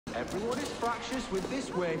Everyone is fractious with this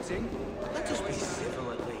waiting. Let us be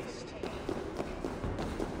civil at least.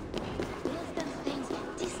 Live them things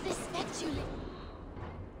disrespectfully.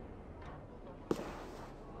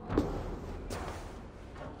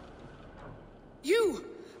 You!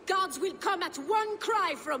 Gods will come at one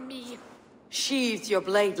cry from me! Sheathe your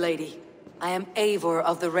blade, lady. I am Eivor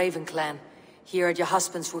of the Raven clan, here at your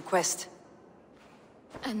husband's request.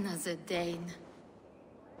 Another Dane.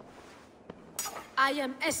 I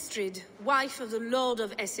am Estrid, wife of the Lord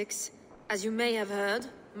of Essex. As you may have heard,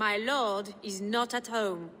 my lord is not at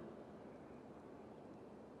home.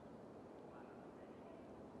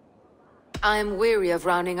 I am weary of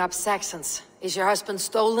rounding up Saxons. Is your husband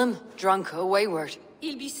stolen, drunk, or wayward?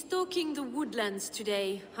 He'll be stalking the woodlands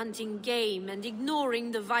today, hunting game and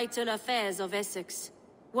ignoring the vital affairs of Essex.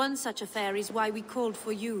 One such affair is why we called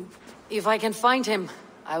for you. If I can find him,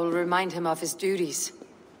 I will remind him of his duties.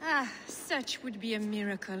 Ah, such would be a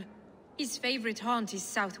miracle. His favorite haunt is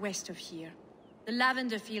southwest of here. The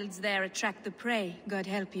lavender fields there attract the prey, God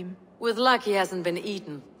help him. With luck he hasn't been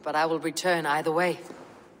eaten, but I will return either way.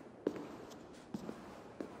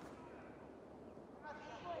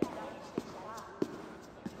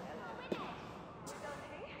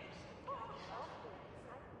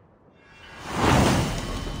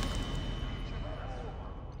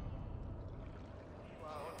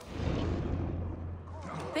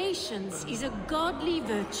 Patience is a godly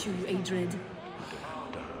virtue, Adred.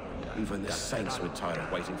 Even the saints were tired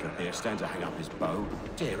of waiting for Beerstan to hang up his bow.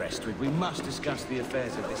 Dear Estrid, we must discuss the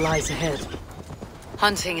affairs of this... Lies ahead.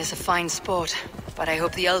 Hunting is a fine sport, but I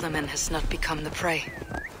hope the Elderman has not become the prey.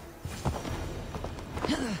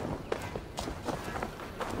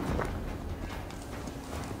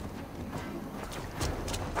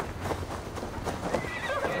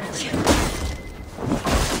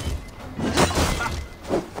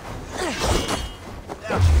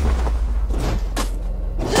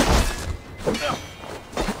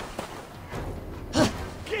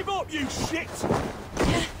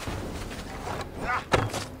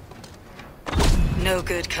 No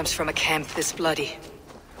good comes from a camp this bloody.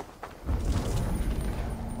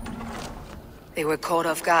 They were caught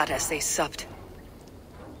off guard as they supped.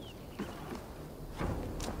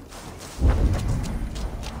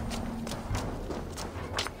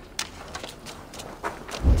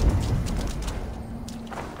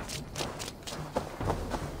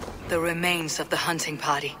 The remains of the hunting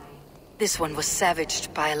party. This one was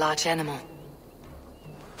savaged by a large animal.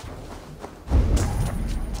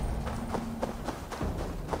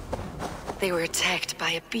 They were attacked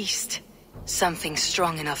by a beast. Something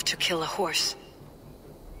strong enough to kill a horse.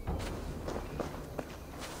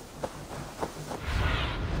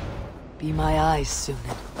 Be my eyes,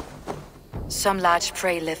 Synin. Some large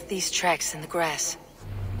prey left these tracks in the grass.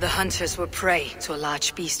 The hunters were prey to a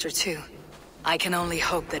large beast or two. I can only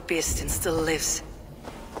hope that Beerstan still lives.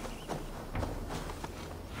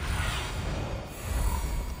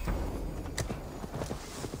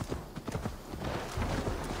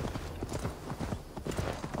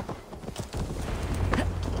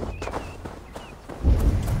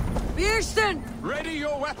 Beerstan! Ready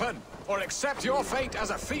your weapon, or accept your fate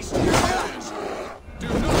as a feast of yours. Do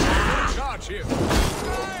not charge you.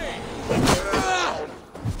 Hey!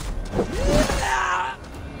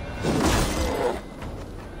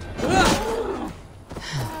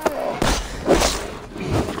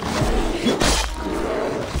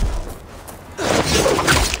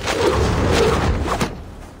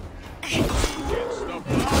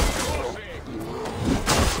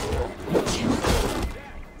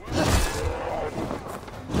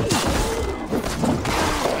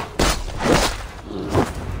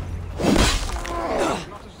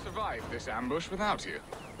 Ambush without you.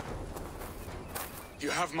 You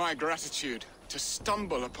have my gratitude to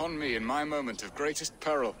stumble upon me in my moment of greatest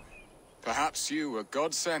peril. Perhaps you were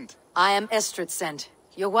God sent. I am Estrid sent.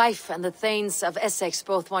 Your wife and the Thanes of Essex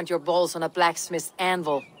both want your balls on a blacksmith's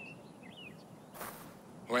anvil.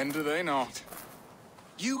 When do they not?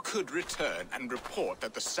 You could return and report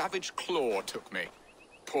that the savage claw took me.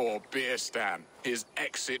 Poor Beerstan, his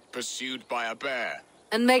exit pursued by a bear.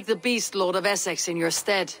 And make the beast Lord of Essex in your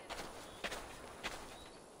stead.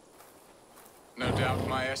 No doubt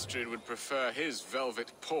my Estrid would prefer his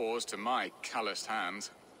velvet paws to my calloused hands.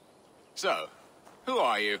 So, who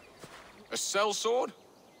are you? A sellsword?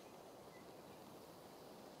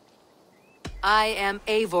 I am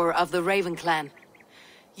Eivor of the Raven clan.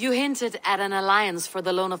 You hinted at an alliance for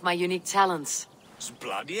the loan of my unique talents.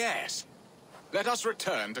 Blood, yes. Let us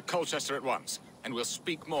return to Colchester at once, and we'll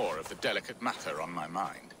speak more of the delicate matter on my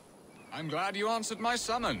mind. I'm glad you answered my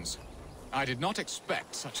summons. I did not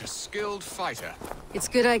expect such a skilled fighter. It's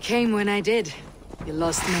good I came when I did. You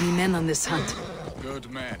lost many men on this hunt. Good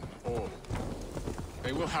men, all.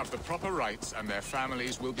 They will have the proper rights and their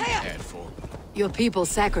families will be cared for. Your people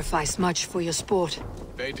sacrificed much for your sport.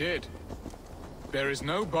 They did. There is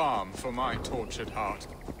no balm for my tortured heart.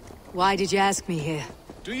 Why did you ask me here?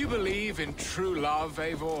 Do you believe in true love,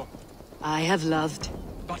 Eivor? I have loved.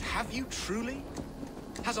 But have you truly?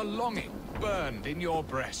 Has a longing burned in your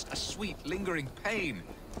breast, a sweet, lingering pain,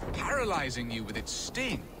 paralyzing you with its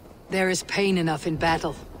sting? There is pain enough in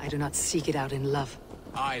battle. I do not seek it out in love.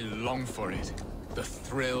 I long for it. The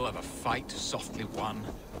thrill of a fight softly won.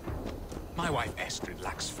 My wife Estrid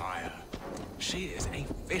lacks fire. She is a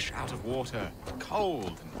fish out of water,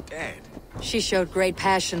 cold and dead. She showed great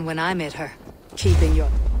passion when I met her. Keeping your...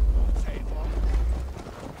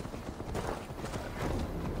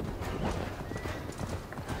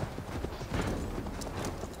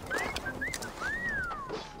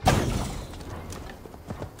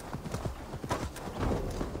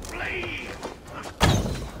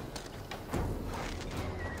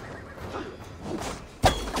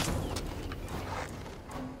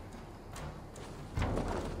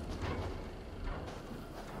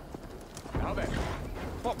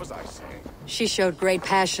 She showed great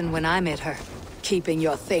passion when I met her. Keeping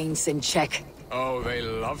your things in check. Oh, they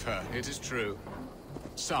love her, it is true.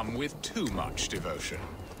 Some with too much devotion.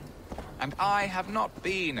 And I have not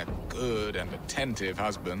been a good and attentive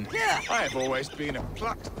husband. I have always been a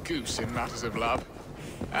plucked goose in matters of love.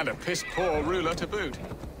 And a piss-poor ruler to boot.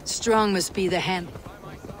 Strong must be the hand...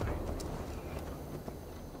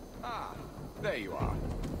 Ah, there you are.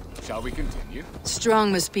 Shall we continue?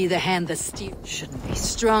 Strong must be the hand that steers... Shouldn't be.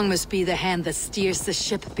 Strong must be the hand that steers the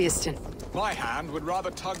ship, Beeston. My hand would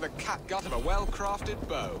rather tug the catgut of a well-crafted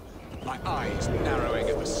bow. My eyes narrowing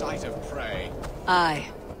at the sight of prey. Aye.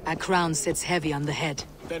 A crown sits heavy on the head.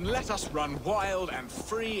 Then let us run wild and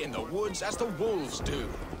free in the woods as the wolves do.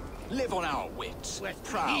 Live on our wits.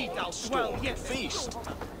 Prowl, stalk, and feast.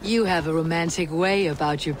 You have a romantic way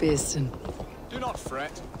about you, Beeston. Do not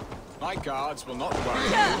fret. My guards will not worry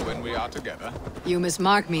you when we are together. You must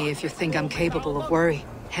mark me if you think I'm capable of worry.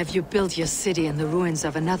 Have you built your city in the ruins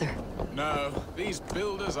of another? No, these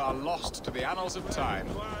builders are lost to the annals of time.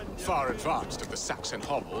 Far advanced of the Saxon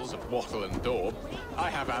hovels of Wattle and Daub, I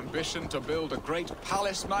have ambition to build a great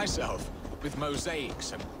palace myself, with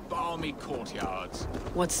mosaics and balmy courtyards.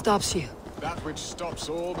 What stops you? That which stops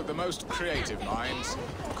all but the most creative minds.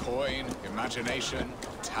 Coin, imagination,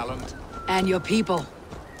 talent. And your people?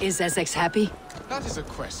 Is Essex happy? That is a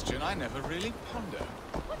question I never really ponder.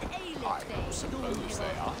 I suppose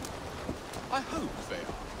they are. I hope they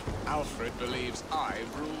are. Alfred believes I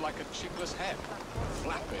rule like a chickless hen,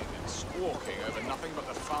 flapping and squawking over nothing but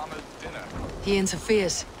the farmer's dinner. He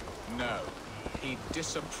interferes. No, he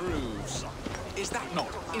disapproves. Is that not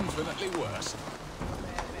infinitely worse?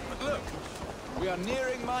 But look, we are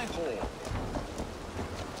nearing my hall.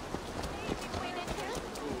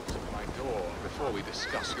 Before we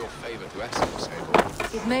discuss your favor to Essex,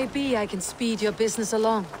 Eivor. It may be I can speed your business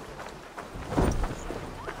along.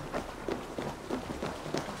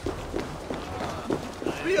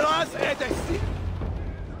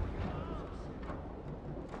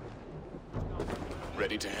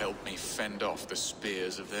 Ready to help me fend off the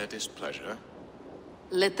spears of their displeasure?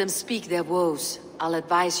 Let them speak their woes. I'll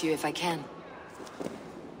advise you if I can.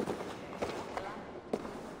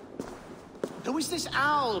 Who is this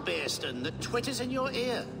owl, Beeston, that twitters in your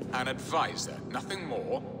ear? An advisor, nothing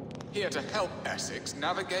more. Here to help Essex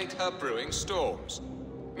navigate her brewing storms.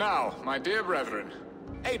 Now, my dear brethren,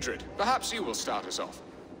 Adrid, perhaps you will start us off.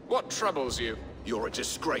 What troubles you? You're a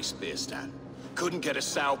disgrace, Beerstan. Couldn't get a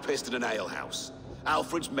sow pissed in an alehouse.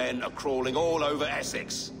 Alfred's men are crawling all over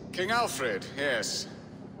Essex. King Alfred, yes.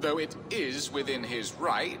 Though it is within his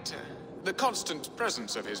right, the constant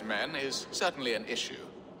presence of his men is certainly an issue.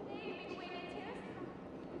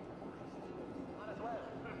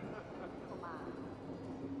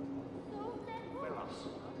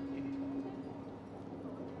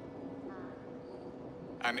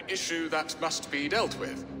 An issue that must be dealt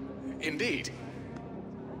with. Indeed.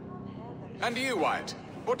 And you, Wyatt,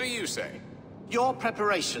 what do you say? Your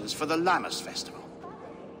preparations for the Lammas Festival.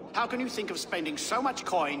 How can you think of spending so much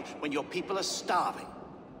coin when your people are starving?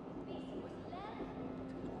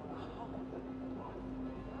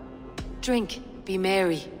 Drink, be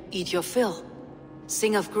merry, eat your fill.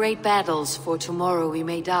 Sing of great battles, for tomorrow we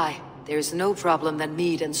may die. There is no problem that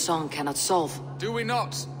mead and song cannot solve. Do we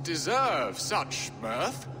not deserve such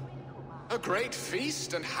mirth? A great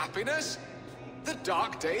feast and happiness? The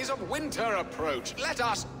dark days of winter approach. Let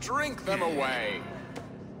us drink them away.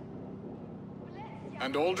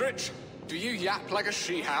 And Aldrich? Do you yap like a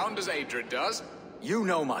she-hound as Adrid does? You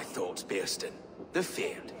know my thoughts, Bearston. The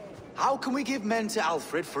feared. How can we give men to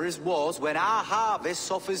Alfred for his wars when our harvest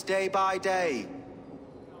suffers day by day?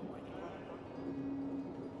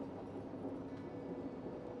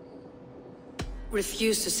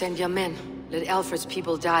 Refuse to send your men. Let Alfred's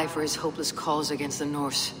people die for his hopeless cause against the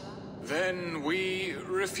Norse. Then we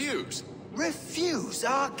refuse. Refuse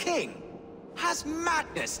our king? Has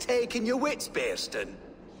madness taken your wits, Bearston?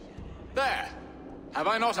 There. Have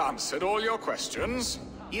I not answered all your questions?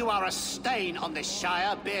 You are a stain on this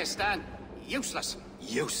Shire, Bearstan. Useless.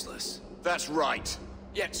 Useless. That's right.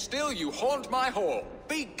 Yet still you haunt my hall.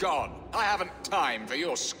 Be gone. I haven't time for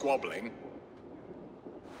your squabbling.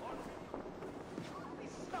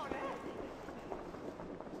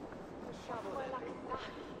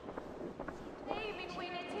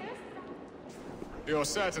 You're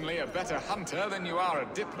certainly a better hunter than you are a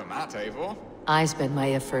diplomat, Eivor. I spend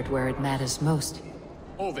my effort where it matters most.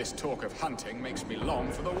 All this talk of hunting makes me long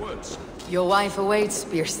for the woods. Your wife awaits,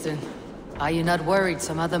 Bearston. Are you not worried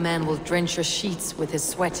some other man will drench your sheets with his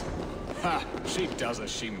sweat? Ha! She does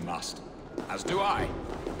as she must. As do I.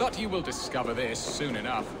 But you will discover this soon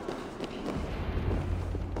enough.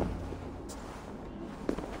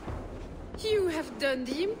 You have done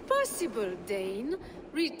the impossible, Dane.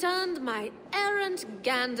 Returned my errant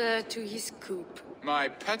gander to his coop. My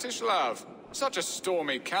pettish love. Such a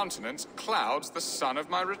stormy countenance clouds the sun of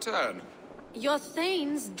my return. Your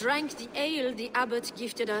thanes drank the ale the abbot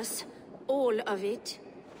gifted us. All of it.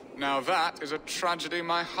 Now that is a tragedy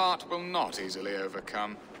my heart will not easily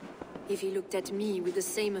overcome. If he looked at me with the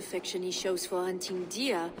same affection he shows for hunting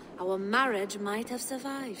deer, our marriage might have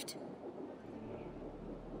survived.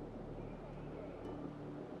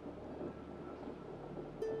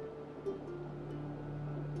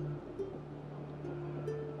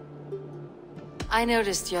 I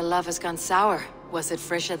noticed your love has gone sour. Was it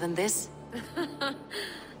fresher than this?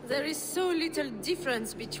 There is so little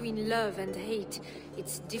difference between love and hate.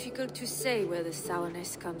 It's difficult to say where the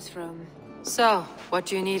sourness comes from. So, what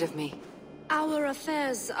do you need of me? Our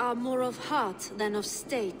affairs are more of heart than of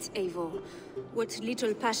state, Eivor. What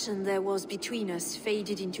little passion there was between us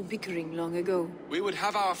faded into bickering long ago. We would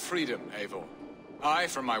have our freedom, Eivor. I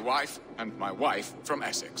from my wife, and my wife from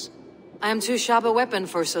Essex. I am too sharp a weapon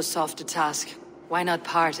for so soft a task. Why not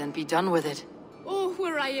part and be done with it? Oh,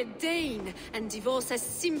 were I a Dane, and divorce as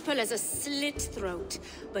simple as a slit throat.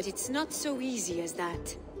 But it's not so easy as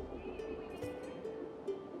that.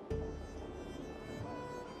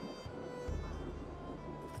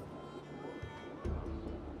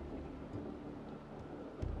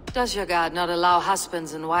 Does your god not allow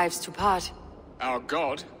husbands and wives to part? Our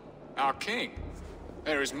god? Our king?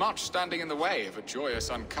 There is much standing in the way of a joyous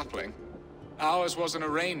uncoupling. Ours was an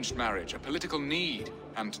arranged marriage, a political need,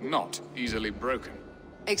 and not easily broken.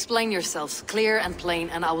 Explain yourselves, clear and plain,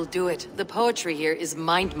 and I will do it. The poetry here is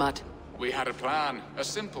mind mud. We had a plan, a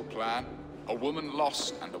simple plan. A woman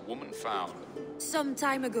lost and a woman found. Some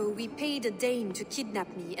time ago, we paid a Dane to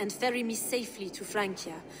kidnap me and ferry me safely to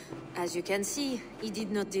Francia. As you can see, he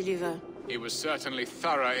did not deliver. He was certainly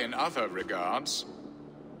thorough in other regards.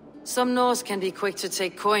 Some Norse can be quick to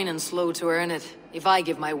take coin and slow to earn it. If I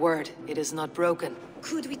give my word, it is not broken.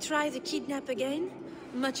 Could we try the kidnap again?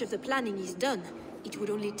 Much of the planning is done. It would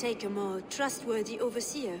only take a more trustworthy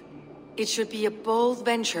overseer. It should be a bold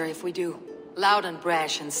venture if we do. Loud and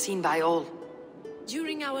brash and seen by all.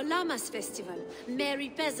 During our Llamas festival, merry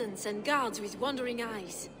peasants and guards with wandering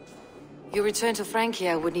eyes. Your return to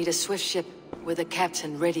Francia would need a swift ship, with a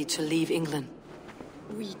captain ready to leave England.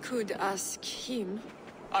 We could ask him.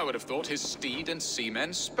 I would have thought his steed and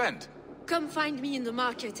seamen spent. Come find me in the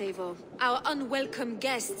market, Eivor. Our unwelcome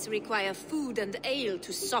guests require food and ale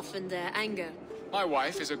to soften their anger. My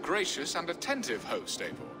wife is a gracious and attentive host,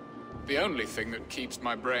 Eivor. The only thing that keeps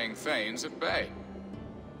my braying thanes at bay.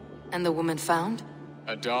 And the woman found?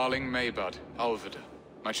 A darling Maybud, Ulvida,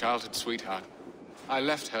 my childhood sweetheart. I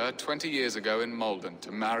left her 20 years ago in Malden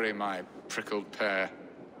to marry my prickled pear.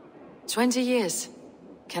 20 years?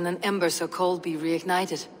 Can an ember so cold be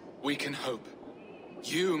reignited? We can hope.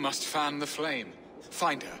 You must fan the flame.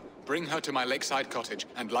 Find her, bring her to my lakeside cottage,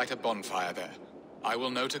 and light a bonfire there. I will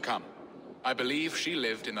know to come. I believe she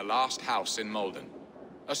lived in the last house in Malden.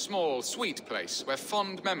 A small, sweet place where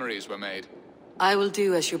fond memories were made. I will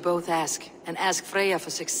do as you both ask, and ask Freya for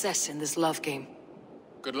success in this love game.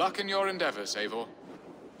 Good luck in your endeavors, Eivor.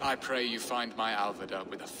 I pray you find my Alvida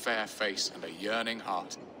with a fair face and a yearning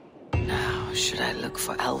heart. Now, should I look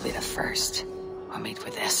for Alvida first, or meet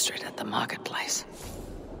with Estrid at the marketplace?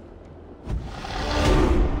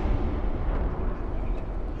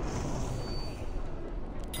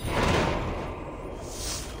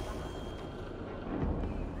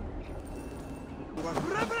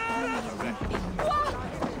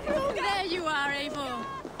 There you are, Eivor.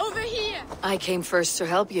 Over here. I came first to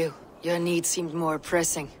help you. Your need seemed more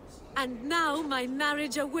pressing. And now my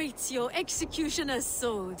marriage awaits your executioner's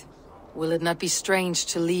sword. Will it not be strange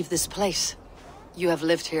to leave this place? You have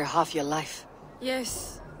lived here half your life.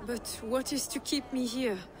 Yes, but what is to keep me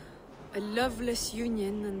here? A loveless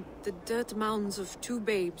union and the dirt mounds of two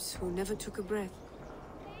babes who never took a breath.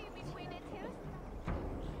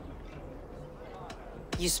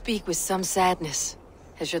 You speak with some sadness.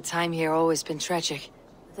 Has your time here always been tragic?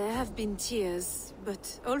 There have been tears,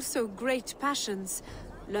 but also great passions.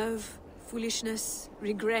 Love, foolishness,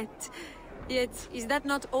 regret. Yet, is that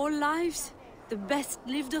not all lives? The best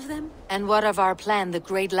lived of them? And what of our plan, the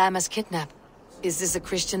Great Lammas kidnap? Is this a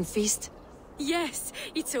Christian feast? Yes,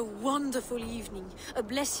 it's a wonderful evening. A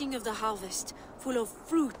blessing of the harvest, full of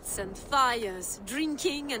fruits and fires,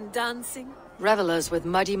 drinking and dancing. Revelers with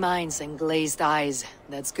muddy minds and glazed eyes.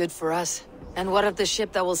 That's good for us. And what of the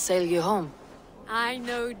ship that will sail you home? I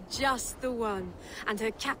know just the one, and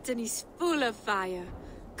her captain is full of fire.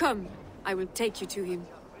 Come, I will take you to him.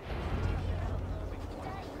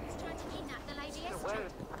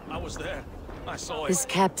 I was there. I saw it. His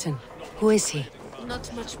captain. Who is he?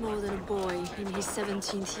 Not much more than a boy in his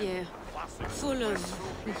 17th year. Full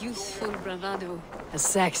of youthful bravado. A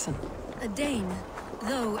Saxon. A Dane.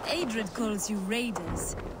 Though Adred calls you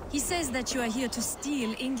raiders. He says that you are here to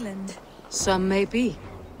steal England. Some may be.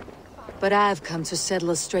 But I've come to settle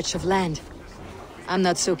a stretch of land. I'm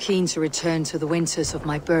not so keen to return to the winters of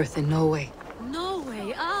my birth in Norway.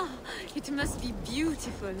 Norway? Ah, it must be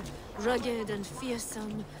beautiful. Rugged and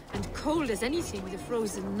fearsome, and cold as anything the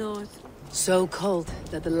frozen north. So cold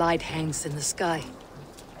that the light hangs in the sky.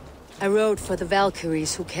 I rode for the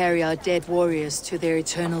Valkyries who carry our dead warriors to their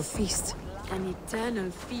eternal feast. An eternal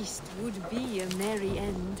feast would be a merry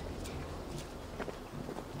end.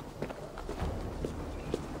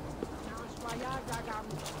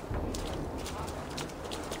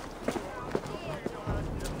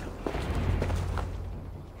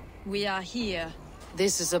 We are here.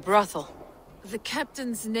 This is a brothel. The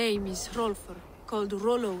captain's name is Hrolfr, called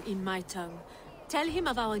Rollo in my tongue. Tell him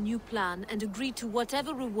of our new plan and agree to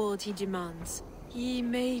whatever reward he demands. He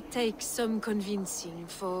may take some convincing,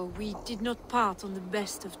 for we did not part on the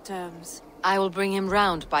best of terms. I will bring him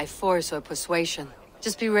round by force or persuasion.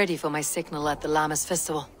 Just be ready for my signal at the Lammas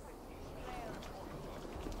festival.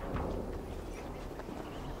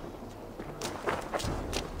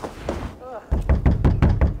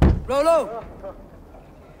 Rollo!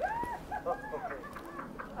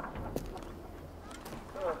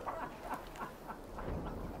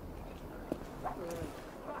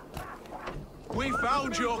 We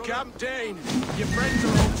found your camp, Dane. Your friends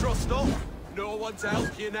are all trussed up. No one to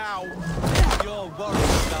help you now. You're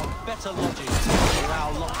worried about better lodging for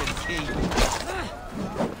our lock and key.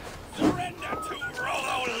 Surrender to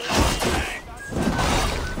Rollo Longlegs!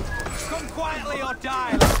 Come quietly or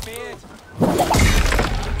die, Blackbeard.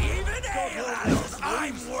 Even lads,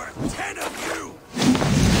 I'm worth 10 of you!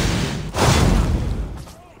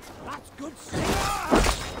 That's good stuff.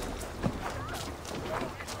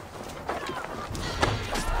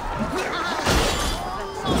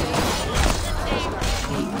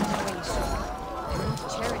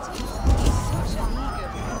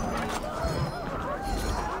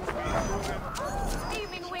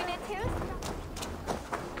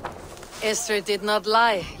 Estrid did not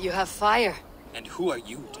lie. You have fire. And who are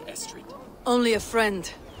you to Estrid? Only a friend.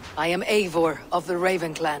 I am Eivor of the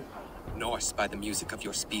Raven clan. Norse by the music of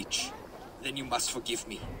your speech. Then you must forgive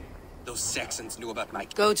me. Those Saxons knew about my...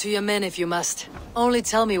 Go to your men if you must. Only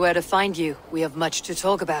tell me where to find you. We have much to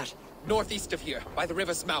talk about. Northeast of here, by the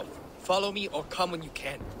river's mouth. Follow me or come when you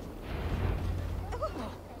can.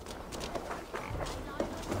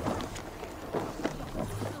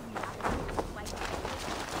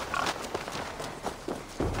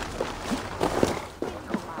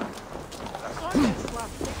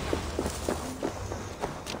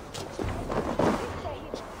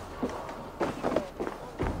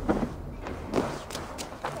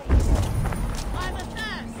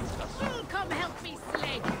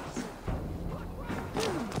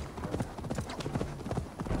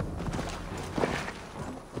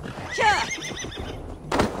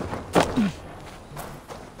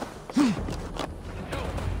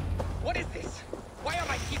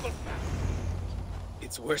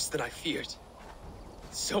 Worse than I feared.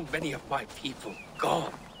 So many of my people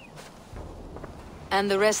gone. And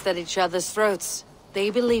the rest at each other's throats.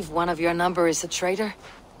 They believe one of your number is a traitor?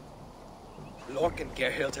 Lork and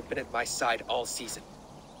Gerhild have been at my side all season.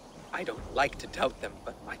 I don't like to doubt them,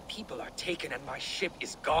 but my people are taken and my ship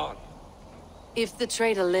is gone. If the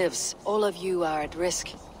traitor lives, all of you are at risk.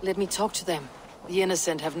 Let me talk to them. The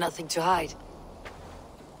innocent have nothing to hide.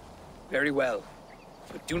 Very well.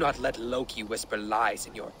 But do not let Loki whisper lies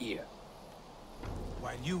in your ear.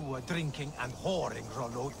 While you were drinking and whoring,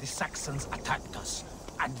 Rollo, the Saxons attacked us.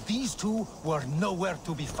 And these two were nowhere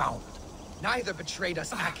to be found. Neither betrayed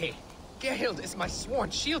us, Ake. Gerhild is my sworn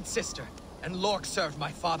shield sister, and Lork served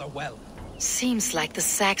my father well. Seems like the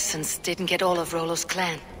Saxons didn't get all of Rollo's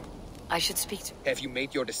clan. I should speak to... Have you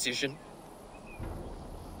made your decision?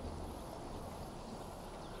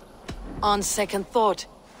 On second thought,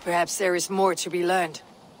 perhaps there is more to be learned.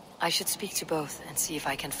 I should speak to both and see if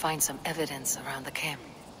I can find some evidence around the camp.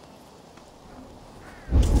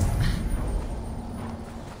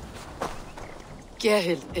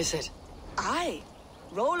 Gerhild, is it? Aye.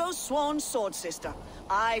 Rollo's sworn sword sister.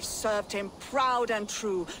 I've served him proud and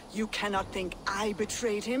true. You cannot think I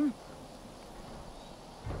betrayed him?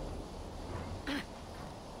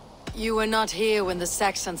 You were not here when the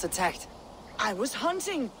Saxons attacked. I was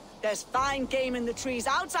hunting. There's fine game in the trees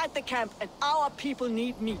outside the camp, and our people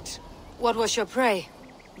need meat. What was your prey?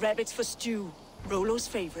 Rabbits for stew. Rollo's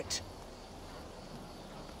favorite.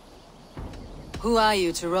 Who are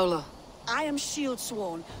you to Rollo? I am shield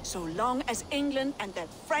sworn, so long as England and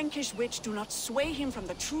that Frankish witch do not sway him from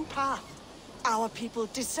the true path. Our people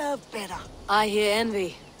deserve better. I hear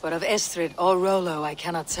envy, but of Estrid or Rollo I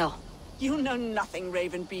cannot tell. You know nothing,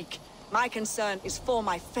 Ravenbeak. My concern is for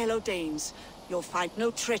my fellow Danes. You'll find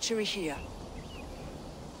no treachery here.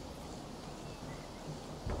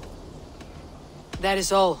 That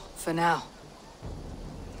is all, for now.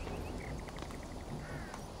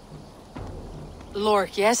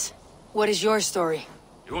 Lork, yes? What is your story?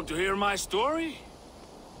 You want to hear my story?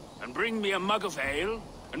 And bring me a mug of ale,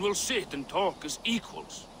 and we'll sit and talk as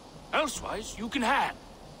equals. Elsewise, you can hang.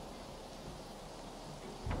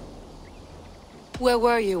 Where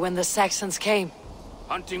were you when the Saxons came?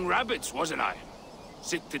 Hunting rabbits, wasn't I?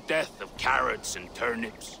 Sick to death of carrots and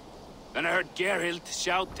turnips. Then I heard Gerhild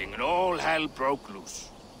shouting, and all hell broke loose.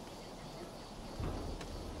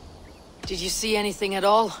 Did you see anything at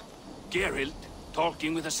all? Gerhild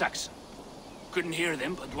talking with a Saxon. Couldn't hear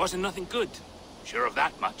them, but wasn't nothing good. Sure of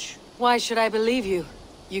that much. Why should I believe you?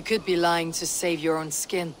 You could be lying to save your own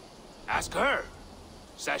skin. Ask her.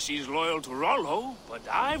 Says she's loyal to Rollo, but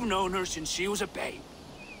I've known her since she was a babe.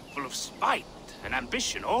 Full of spite and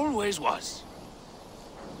ambition, always was.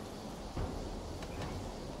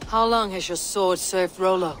 How long has your sword served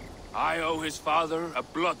Rollo? I owe his father a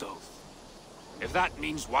blood oath. If that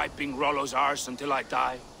means wiping Rollo's arse until I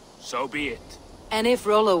die, so be it. And if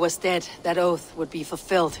Rollo was dead, that oath would be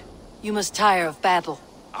fulfilled. You must tire of battle.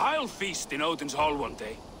 I'll feast in Odin's hall one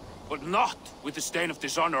day, but not with the stain of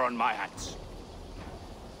dishonor on my hands.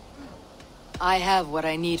 I have what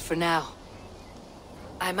I need for now.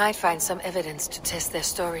 I might find some evidence to test their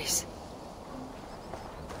stories.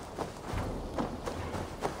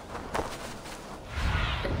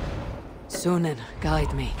 Synin,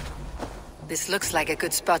 guide me. This looks like a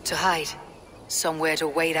good spot to hide. Somewhere to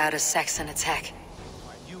wait out a Saxon attack.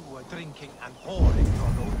 While you were drinking and whoring,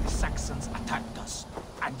 Rollo, the Saxons attacked us.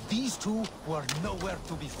 And these two were nowhere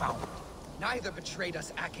to be found. Neither betrayed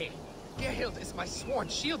us, Ake. Gerhild is my sworn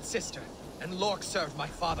shield sister, and Lork served my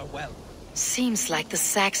father well. Seems like the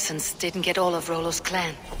Saxons didn't get all of Rollo's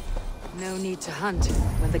clan. No need to hunt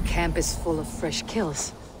when the camp is full of fresh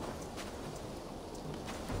kills.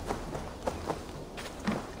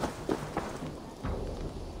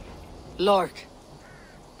 Lork.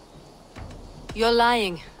 You're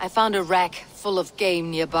lying. I found a rack full of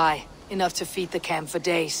game nearby. Enough to feed the camp for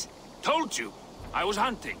days. Told you. I was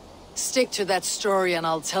hunting. Stick to that story and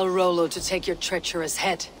I'll tell Rollo to take your treacherous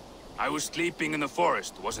head. I was sleeping in the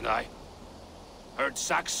forest, wasn't I? Heard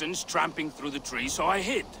Saxons tramping through the trees, so I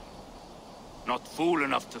hid. Not fool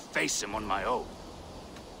enough to face him on my own.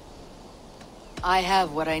 I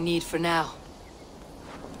have what I need for now.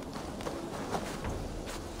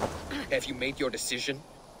 Have you made your decision?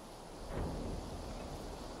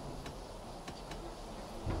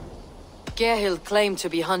 Gerhild claimed to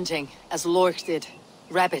be hunting, as Lork did.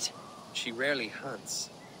 Rabbit. She rarely hunts.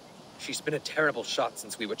 She's been a terrible shot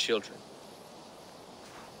since we were children.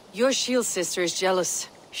 Your shield sister is jealous.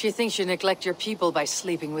 She thinks you neglect your people by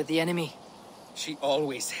sleeping with the enemy. She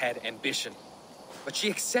always had ambition. But she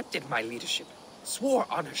accepted my leadership. Swore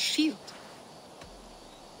on her shield.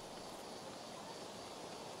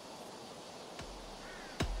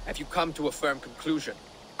 Have you come to a firm conclusion?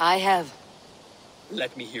 I have.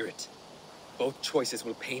 Let me hear it. Both choices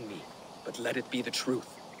will pain me, but let it be the truth.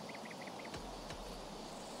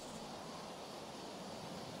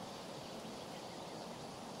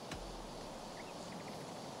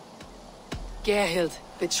 Gerhild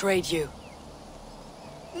betrayed you.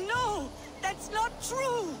 No! That's not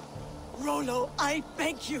true! Rollo, I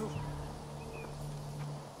beg you!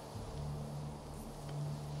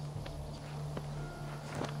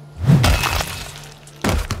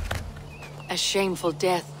 A shameful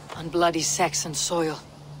death on bloody Saxon soil.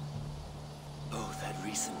 Both had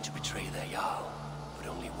reason to betray their Jarl, but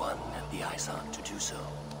only one had the eyes on to do so.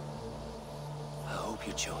 I hope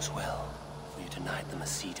you chose well, for you denied them a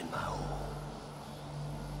seat in my hall.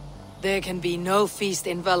 There can be no feast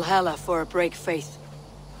in Valhalla for a break faith.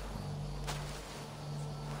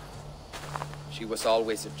 She was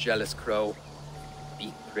always a jealous crow,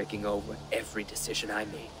 breaking over every decision I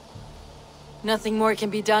made. Nothing more can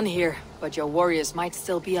be done here, but your warriors might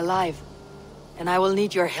still be alive. And I will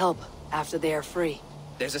need your help after they are free.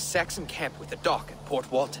 There's a Saxon camp with a dock at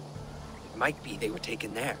Port Walton. It might be they were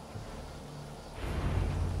taken there.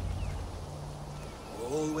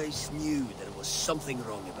 I always knew there was something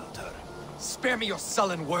wrong about her. Spare me your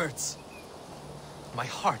sullen words. My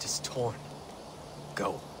heart is torn.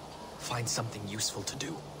 Go. Find something useful to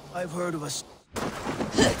do. I've heard of a...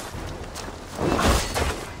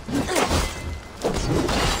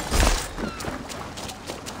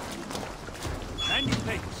 Handy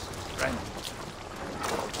things, friend.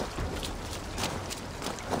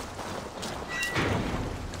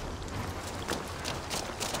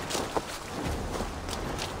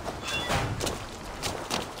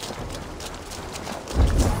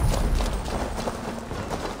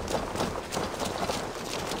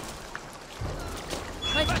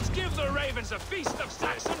 Let's give the ravens a feast of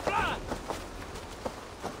Saxon blood!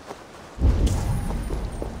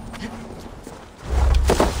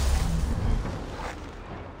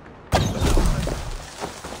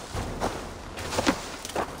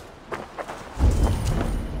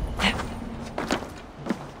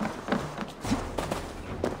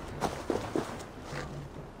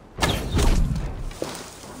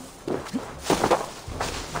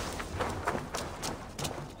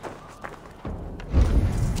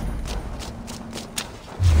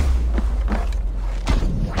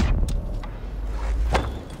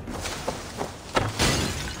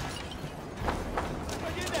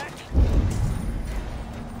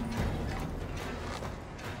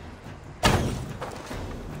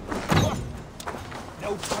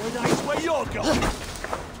 Paradise where you're going!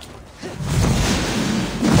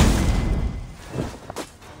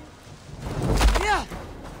 Yeah.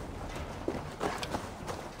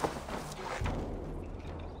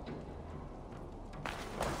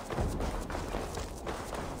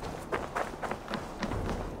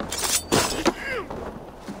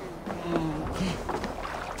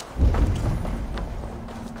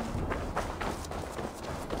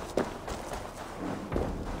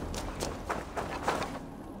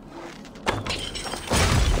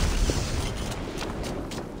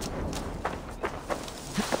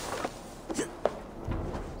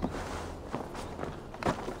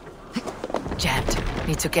 Jammed.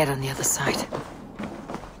 Need to get on the other side.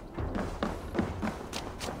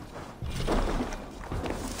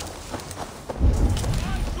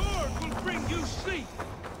 My sword will bring you sleep!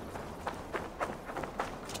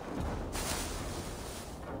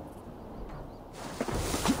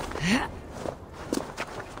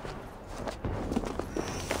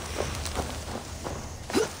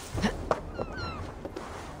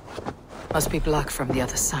 Must be blocked from the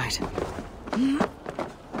other side.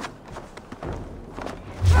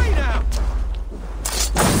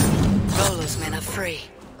 Rollo's men are free.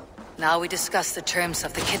 Now we discuss the terms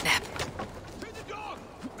of the kidnap.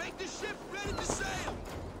 Make the ship ready to sail!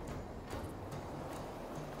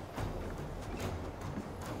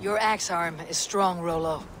 Your axe arm is strong,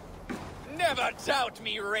 Rollo. Never doubt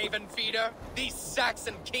me, Raven Feeder. These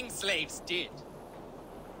Saxon king slaves did.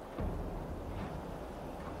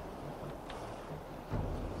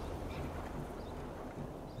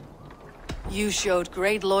 You showed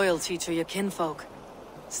great loyalty to your kinfolk.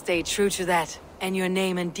 Stay true to that, and your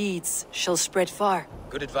name and deeds shall spread far.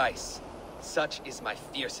 Good advice. Such is my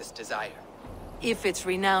fiercest desire. If it's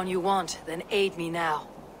renown you want, then aid me now.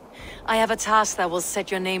 I have a task that will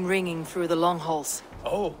set your name ringing through the long halls.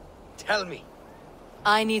 Oh, tell me.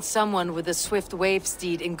 I need someone with a swift wave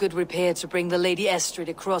steed in good repair to bring the Lady Estrid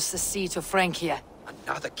across the sea to Francia.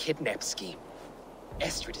 Another kidnap scheme.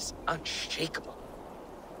 Estrid is unshakable.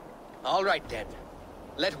 All right then.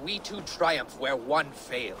 Let we two triumph where one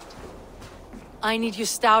failed. I need you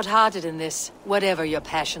stout-hearted in this, whatever your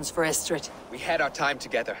passions for Estrid. We had our time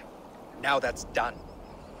together. Now that's done.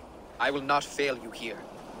 I will not fail you here,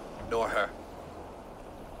 nor her.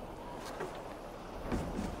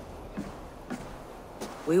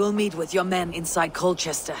 We will meet with your men inside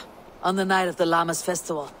Colchester. on the night of the Lammas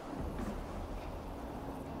festival.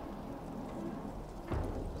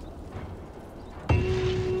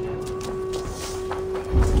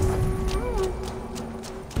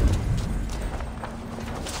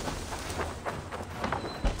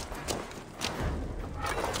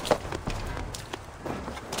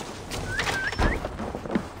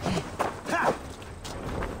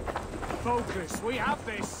 Focus, we have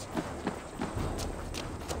this!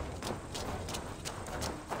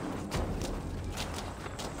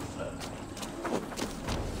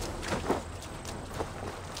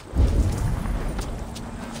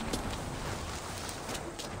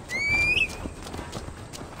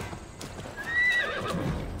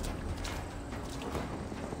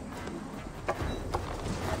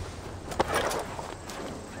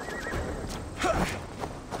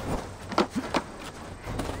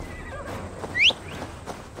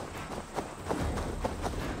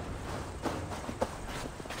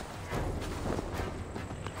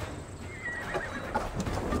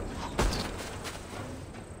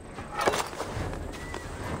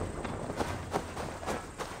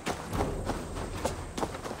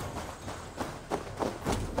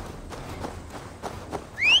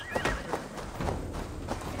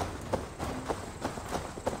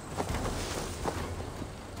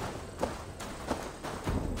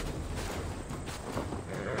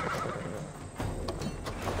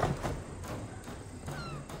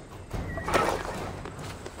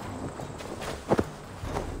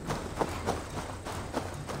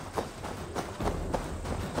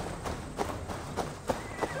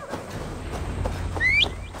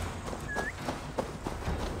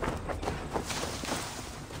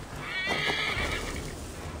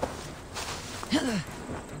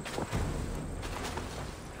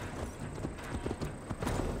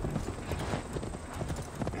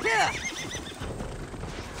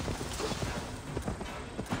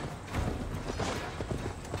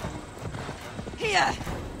 Here!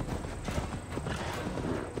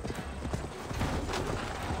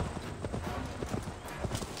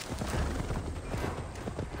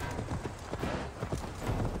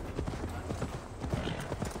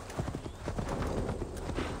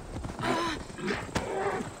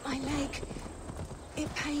 My leg.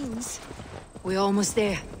 It pains. We're almost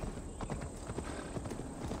there.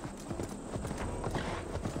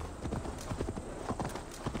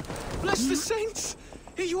 Bless the saints!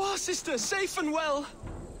 Here you are, sister, safe and well.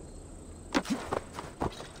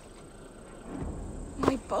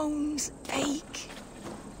 My bones ache.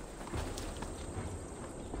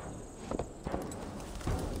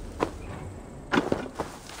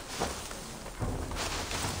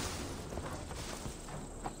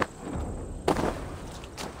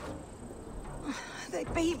 They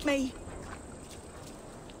beat me.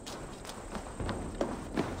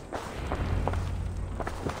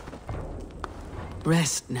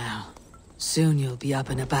 Rest now. Soon you'll be up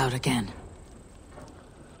and about again.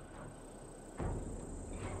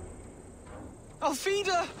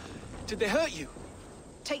 Alfida! Did they hurt you?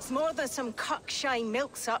 Takes more than some cockshy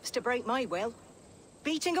milksops to break my will.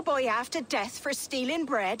 Beating a boy half to death for stealing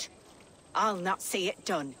bread? I'll not see it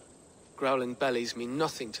done. Growling bellies mean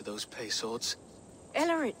nothing to those pay swords.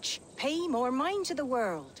 Ellerich, pay more mind to the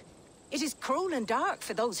world. It is cruel and dark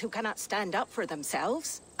for those who cannot stand up for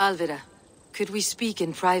themselves. Alvida, could we speak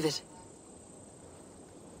in private?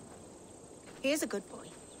 He is a good boy,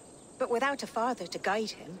 but without a father to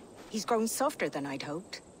guide him, he's grown softer than I'd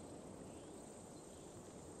hoped.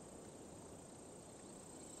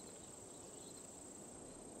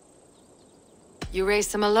 You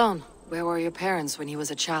raised him alone. Where were your parents when he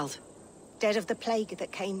was a child? Dead of the plague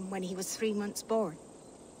that came when he was 3 months born.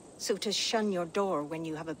 So to shun your door when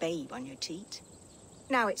you have a babe on your teat.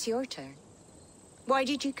 Now it's your turn. Why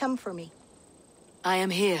did you come for me? I am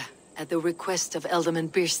here, at the request of Alderman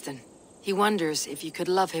Birston. He wonders if you could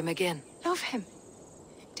love him again. Love him?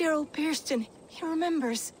 Dear old Birston, he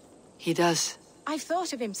remembers. He does. I've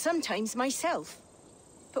thought of him sometimes myself.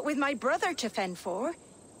 But with my brother to fend for,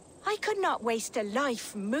 I could not waste a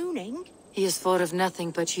life mooning. He has thought of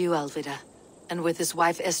nothing but you, Alvida. And with his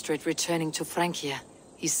wife Estrid returning to Francia,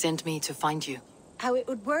 he sent me to find you. How it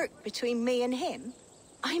would work between me and him?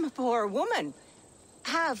 I'm a poor woman.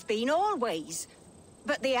 Have been always.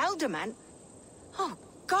 But the alderman... Oh,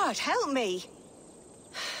 God, help me.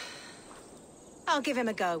 I'll give him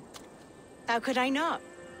a go. How could I not?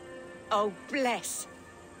 Oh, bless.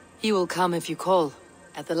 He will come if you call.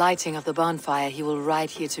 At the lighting of the bonfire, he will ride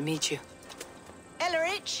here to meet you.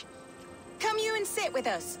 Ellerich, come you and sit with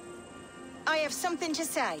us. I have something to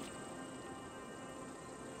say.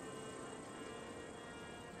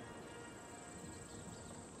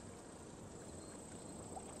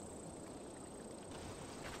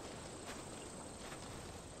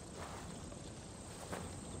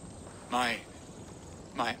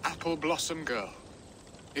 My apple blossom girl.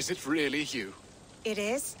 Is it really you? It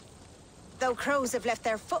is. Though crows have left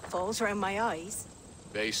their footfalls around my eyes.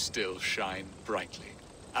 They still shine brightly,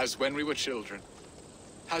 as when we were children.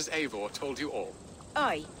 Has Eivor told you all?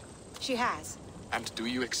 Aye, she has. And do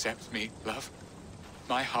you accept me, love?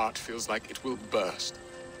 My heart feels like it will burst.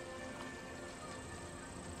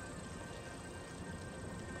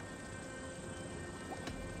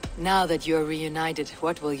 Now that you're reunited,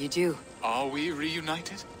 what will you do? Are we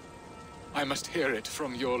reunited? I must hear it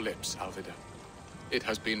from your lips, Alvida. It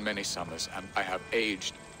has been many summers, and I have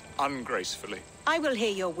aged ungracefully. I will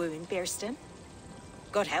heal your wound, Birston.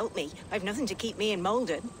 God help me, I've nothing to keep me in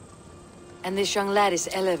Malden. And this young lad is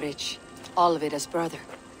Eivor, Alvida's brother.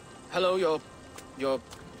 Hello, your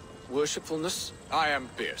worshipfulness. I am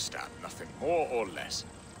Birstan, nothing more or less.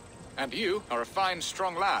 And you are a fine,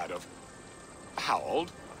 strong lad of... how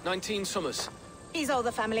old? 19 summers. He's all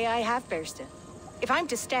the family I have, Birston. If I'm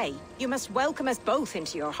to stay, you must welcome us both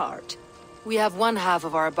into your heart. We have one half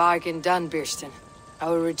of our bargain done, Birston. I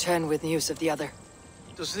will return with news of the other.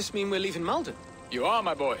 Does this mean we're leaving Malden? You are,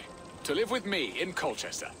 my boy, to live with me in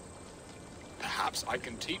Colchester. Perhaps I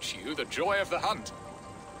can teach you the joy of the hunt.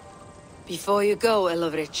 Before you go,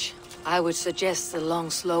 Eivor, I would suggest a long,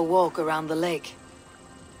 slow walk around the lake.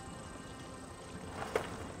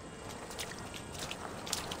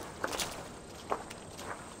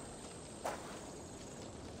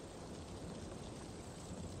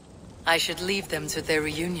 I should leave them to their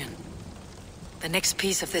reunion. The next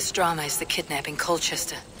piece of this drama is the kidnap in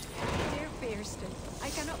Colchester. Dear Birston, I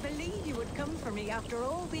cannot believe you would come for me after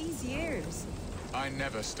all these years. I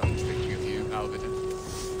never stopped thinking of you, Alvida.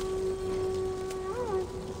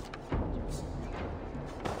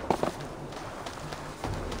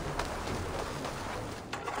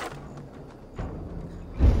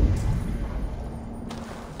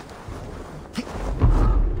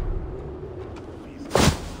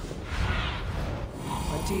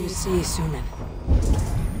 What do you see, Synin?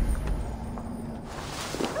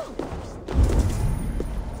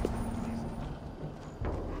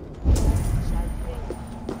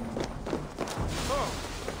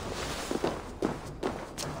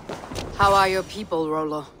 How are your people,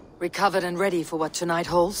 Rollo? Recovered and ready for what tonight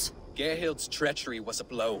holds? Gerhild's treachery was a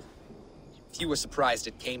blow. Few were surprised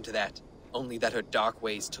it came to that, only that her dark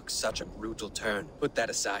ways took such a brutal turn. Put that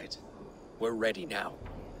aside. We're ready now.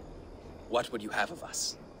 What would you have of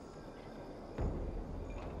us?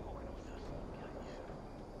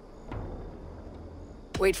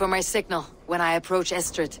 Wait for my signal. When I approach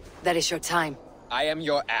Estrid, that is your time. I am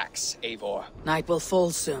your axe, Eivor. Night will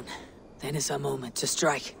fall soon. Then is our moment to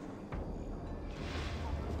strike.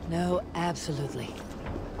 No, absolutely.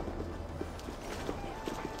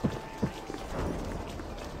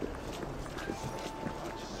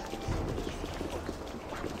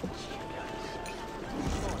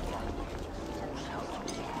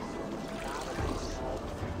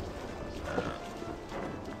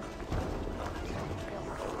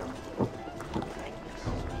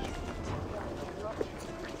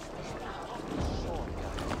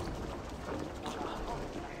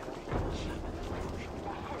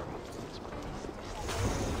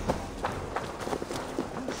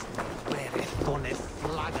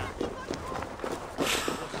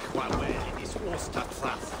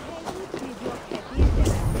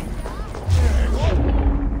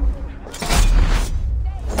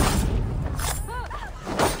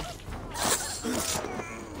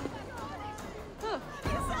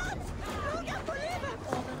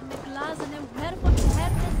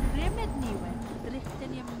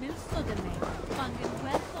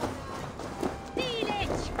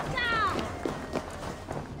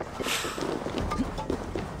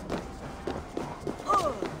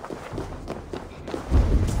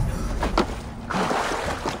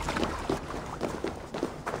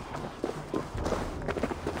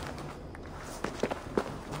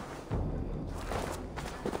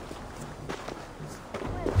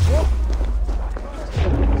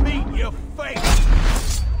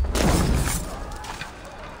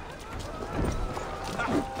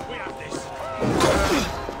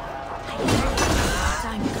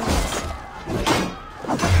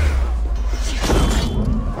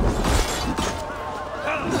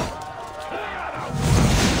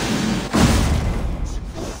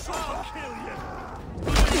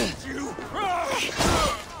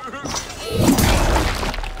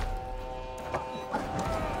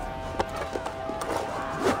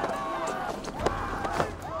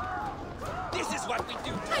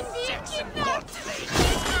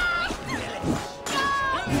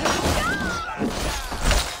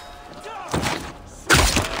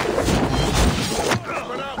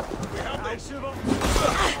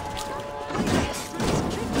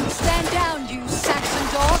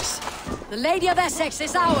 The Lady of Essex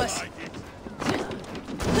is ours!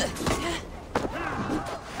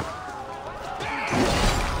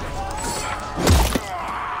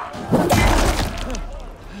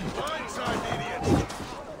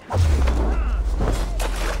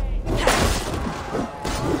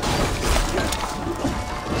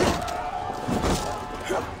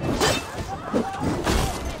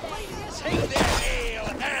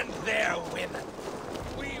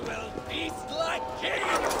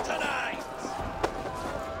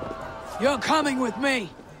 You're coming with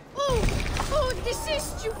me! Oh,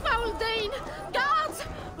 desist, you foul Dane! Guards!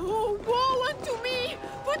 Oh, woe unto me!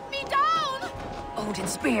 Put me down! Odin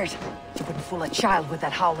speared. You wouldn't fool a child with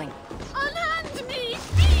that howling. Unhand me,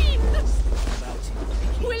 fiend!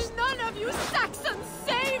 Will none of you Saxons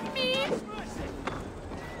save me?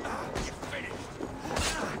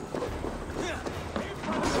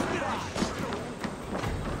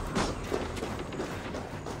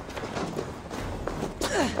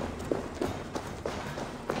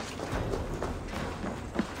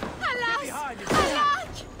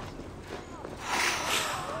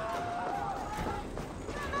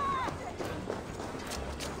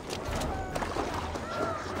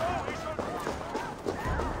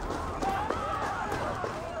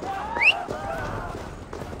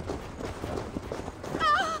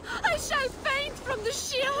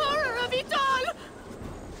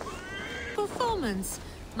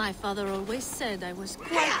 My father always said I was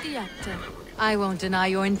quite the actor. I won't deny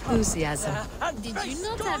your enthusiasm. Did you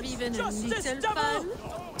not have even a little fun?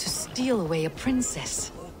 To steal away a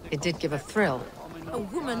princess. It did give a thrill. A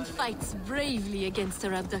woman fights bravely against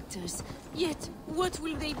her abductors. Yet, what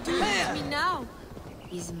will they do with me now?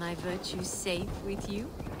 Is my virtue safe with you?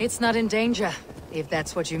 It's not in danger, if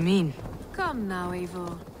that's what you mean. Come now,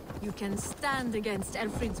 Eivor. You can stand against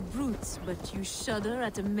Alfred's brutes, but you shudder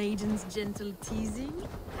at a maiden's gentle teasing?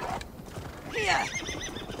 Here!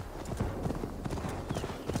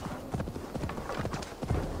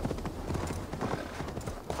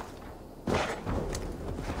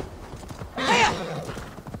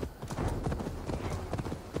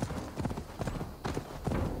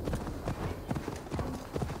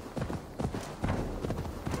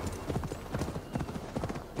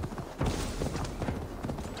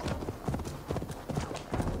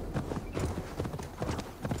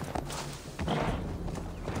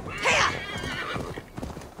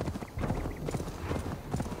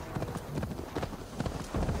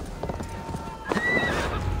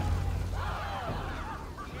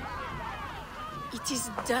 It is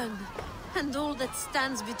done, and all that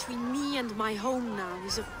stands between me and my home now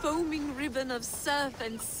is a foaming ribbon of surf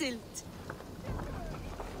and silt.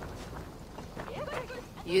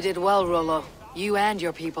 You did well, Rollo. You and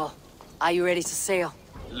your people. Are you ready to sail?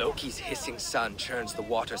 Loki's hissing sun churns the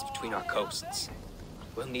waters between our coasts.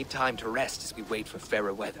 We'll need time to rest as we wait for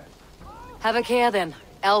fairer weather. Have a care then.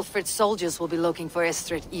 Alfred's soldiers will be looking for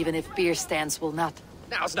Estrid, even if beer stands will not.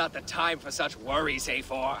 Now's not the time for such worries,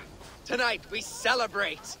 Eivor. Tonight, we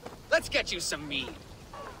celebrate! Let's get you some mead.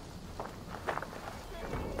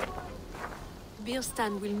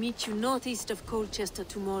 Birstand will meet you northeast of Colchester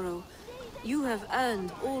tomorrow. You have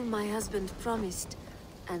earned all my husband promised,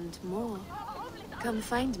 and more. Come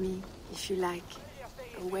find me, if you like,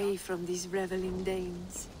 away from these reveling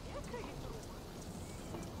Danes.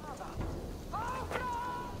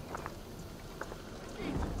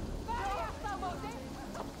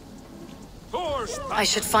 I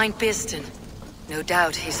should find Birstand. No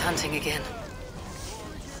doubt he's hunting again.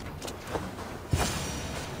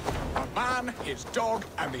 A man, his dog,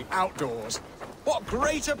 and the outdoors. What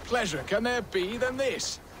greater pleasure can there be than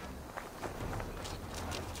this?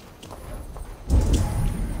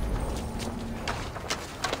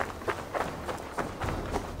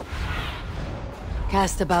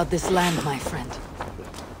 Cast about this land, my friend.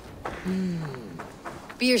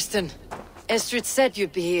 Birstand, Estrid said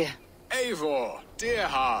you'd be here. Eivor, dear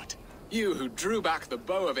heart. You who drew back the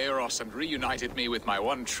bow of Eros and reunited me with my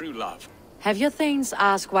one true love. Have your thanes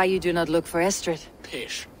asked why you do not look for Estrid?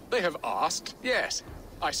 Pish. They have asked, yes.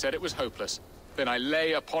 I said it was hopeless. Then I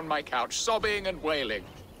lay upon my couch, sobbing and wailing.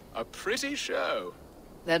 A pretty show.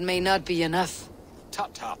 That may not be enough.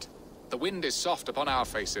 Tut-tut. The wind is soft upon our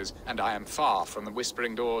faces, and I am far from the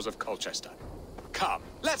whispering doors of Colchester. Come,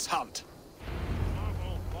 let's hunt.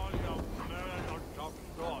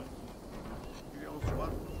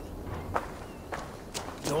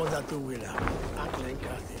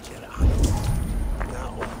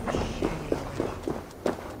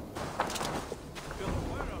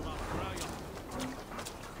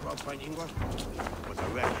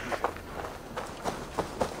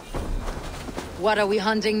 What are we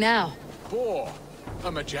hunting now? Boar.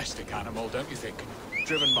 A majestic animal, don't you think?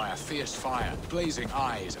 Driven by a fierce fire, blazing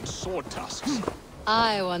eyes, and sword tusks.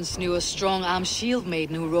 I once knew a strong-armed shield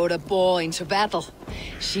maiden who rode a boar into battle.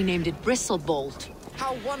 She named it Bristlebolt.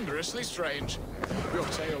 How wondrously strange. Your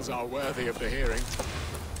tales are worthy of the hearing.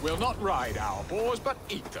 We'll not ride our boars, but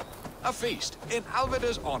eat them. A feast, in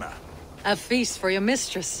Alvida's honor. A feast for your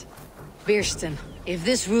mistress. Birsten, if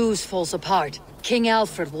this ruse falls apart, King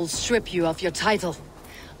Alfred will strip you of your title.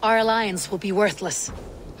 Our alliance will be worthless.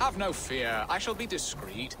 Have no fear, I shall be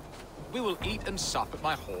discreet. We will eat and sup at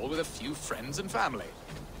my hall with a few friends and family.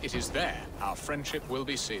 It is there our friendship will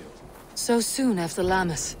be sealed. So soon after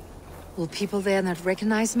Lammas. Will people there not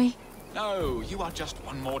recognize me? No, you are just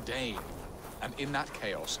one more day. And in that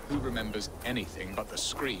chaos, who remembers anything but the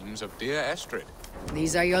screams of dear Estrid?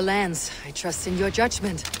 These are your lands. I trust in your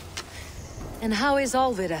judgment. And how is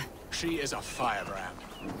Alvida? She is a firebrand.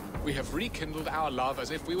 We have rekindled our love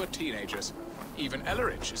as if we were teenagers. Even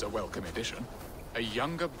Ellerich is a welcome addition. A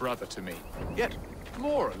younger brother to me, yet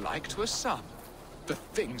more alike to a son. The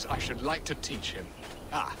things I should like to teach him.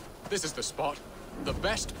 Ah, this is the spot. The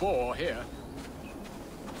best boar here.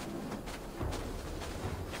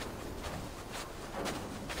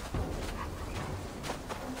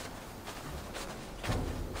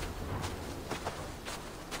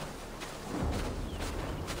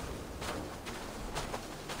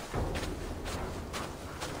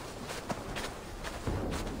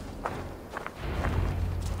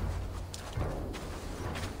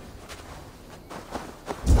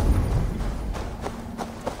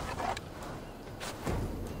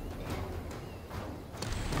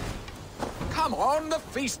 Come on, the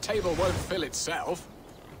feast table won't fill itself.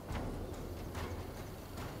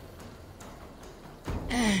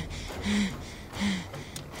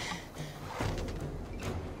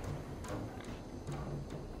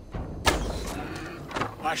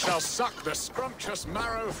 I shall suck the scrumptious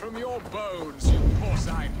marrow from your bones, you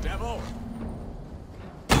porcine devil!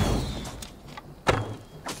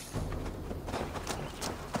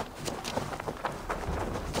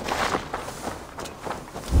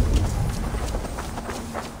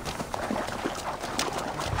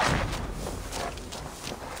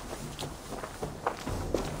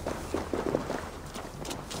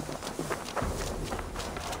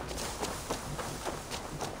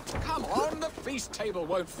 Table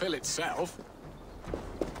won't fill itself.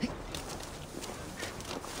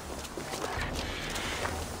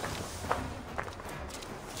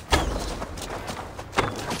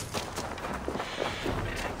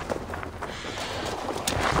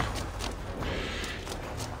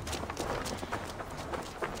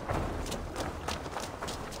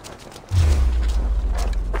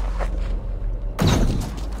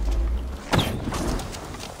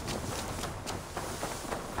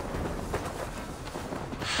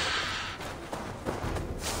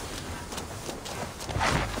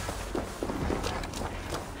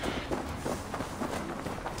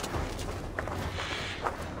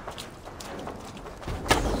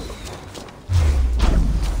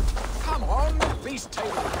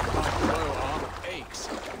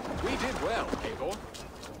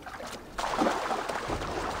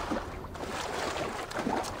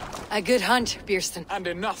 A good hunt, Birsten. And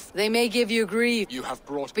enough. They may give you grief. You have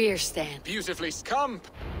brought Birsten. Beautifully come.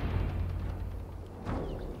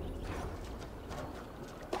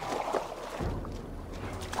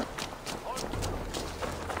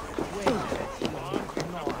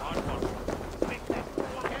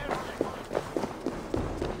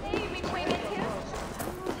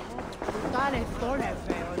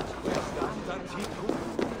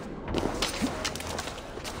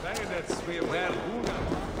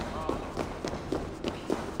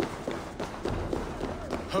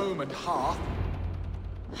 Home and hearth.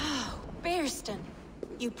 Oh, Birsten.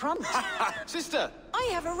 You promised. Sister! I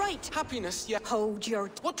have a right. Happiness, yeah. Hold your...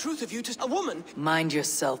 What truth have you to a woman? Mind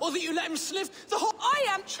yourself. Or that you let him sniff the whole... I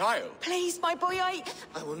am... Child. Please, my boy, I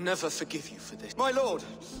will never forgive you for this. My lord,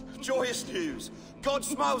 joyous news. God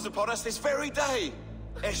smiles upon us this very day.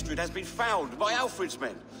 Estrid has been found by Alfred's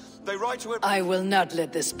men. They ride to her... I will not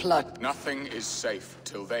let this plot... Nothing is safe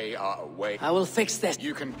till they are away. I will fix this.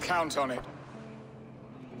 You can count on it.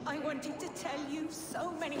 I wanted to tell you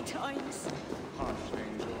so many times. Harsh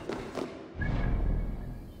angel.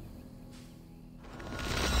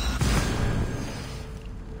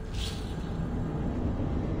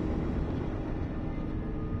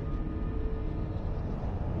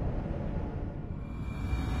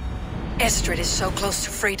 Estrid is so close to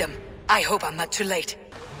freedom. I hope I'm not too late.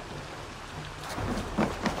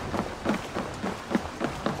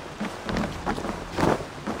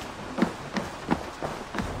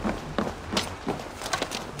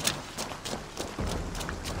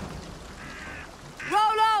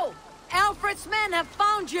 Eivor, men have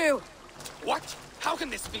found you! What? How can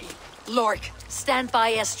this be? Lork, stand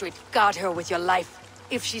by Estrid. Guard her with your life.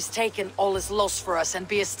 If she's taken, all is lost for us and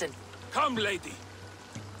Beeston. Come, lady.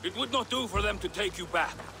 It would not do for them to take you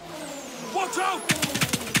back. Watch out!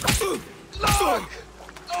 Look!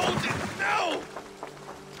 Odin, no!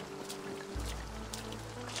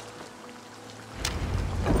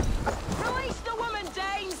 Release the woman,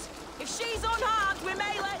 Danes! If she's unharmed, we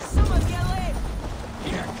may let some of you live!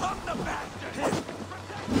 Here come the bastards!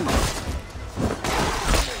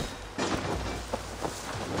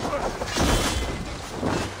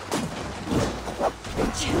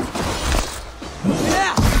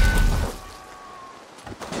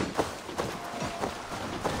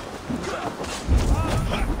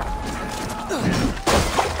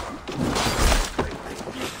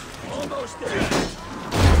 Almost there!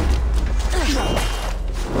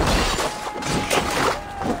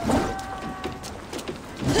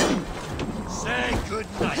 Say good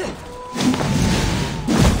night.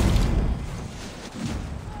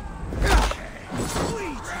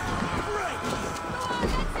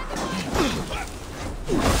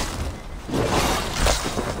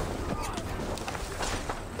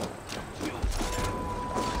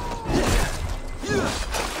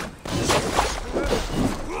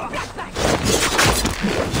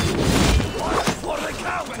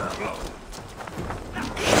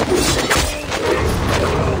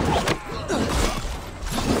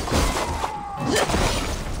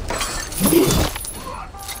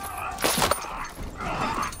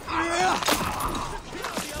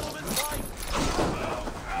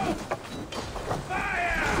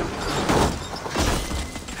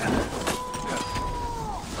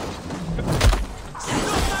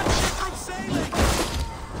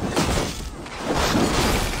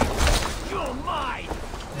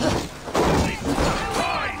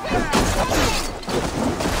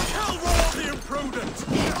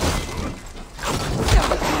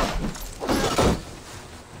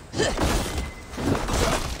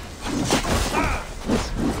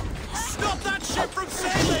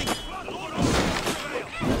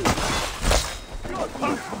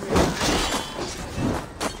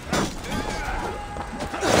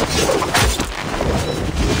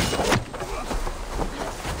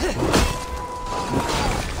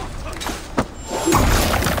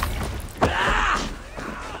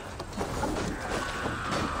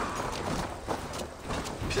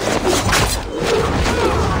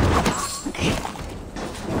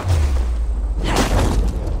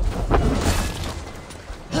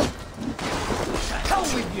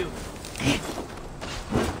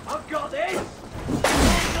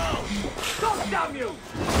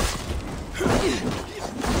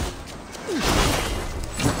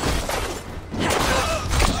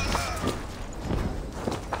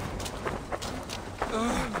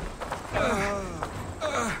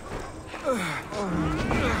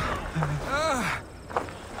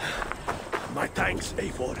 My thanks,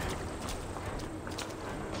 Eivor.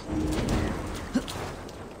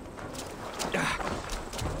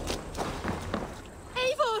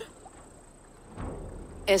 Eivor!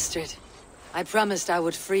 Estrid, I promised I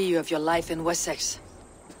would free you of your life in Wessex.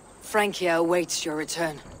 Francia awaits your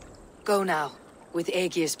return. Go now, with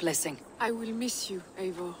Aegir's blessing. I will miss you,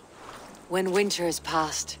 Eivor. When winter is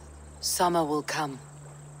past, summer will come,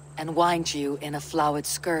 and wind you in a flowered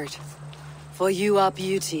skirt. For you are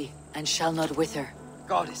beauty, and shall not wither.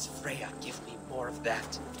 Goddess Freya, give me more of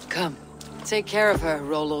that. Come, take care of her,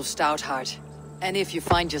 Rollo Stoutheart. And if you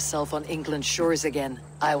find yourself on England's shores again,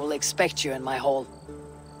 I will expect you in my hall.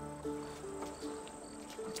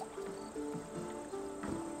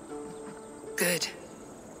 Good.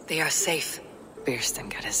 They are safe. Beerston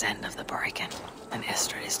got his end of the bargain, and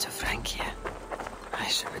Estrid is to Francia. I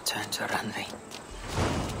should return to Randvi.